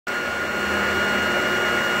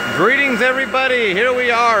Greetings everybody, here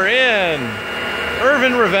we are in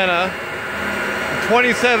Irvine, Ravenna,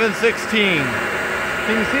 2716.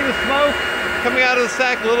 Can you see the smoke coming out of the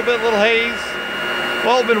stack? A little haze.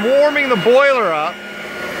 Well, I've been warming the boiler up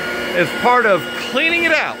as part of cleaning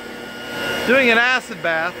it out, doing an acid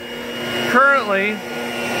bath. Currently,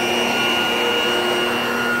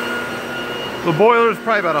 the boiler is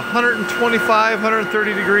probably about 125,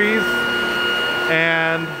 130 degrees,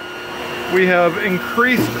 and we have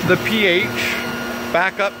increased the pH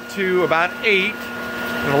back up to about 8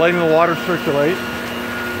 and letting the water circulate.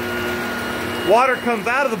 Water comes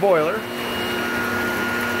out of the boiler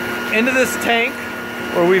into this tank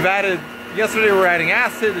where we've added, yesterday we were adding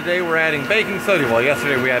acid, today we're adding baking soda. Well,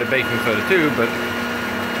 yesterday we added baking soda too, but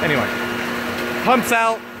anyway. Pumps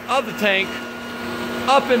out of the tank,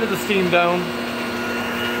 up into the steam dome,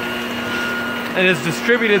 and is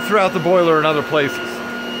distributed throughout the boiler and other places.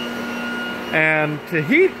 And to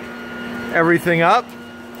heat everything up,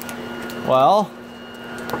 well,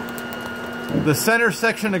 the center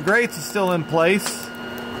section of grates is still in place,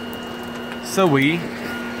 so we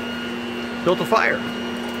built a fire.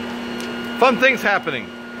 Fun things happening.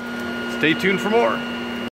 Stay tuned for more.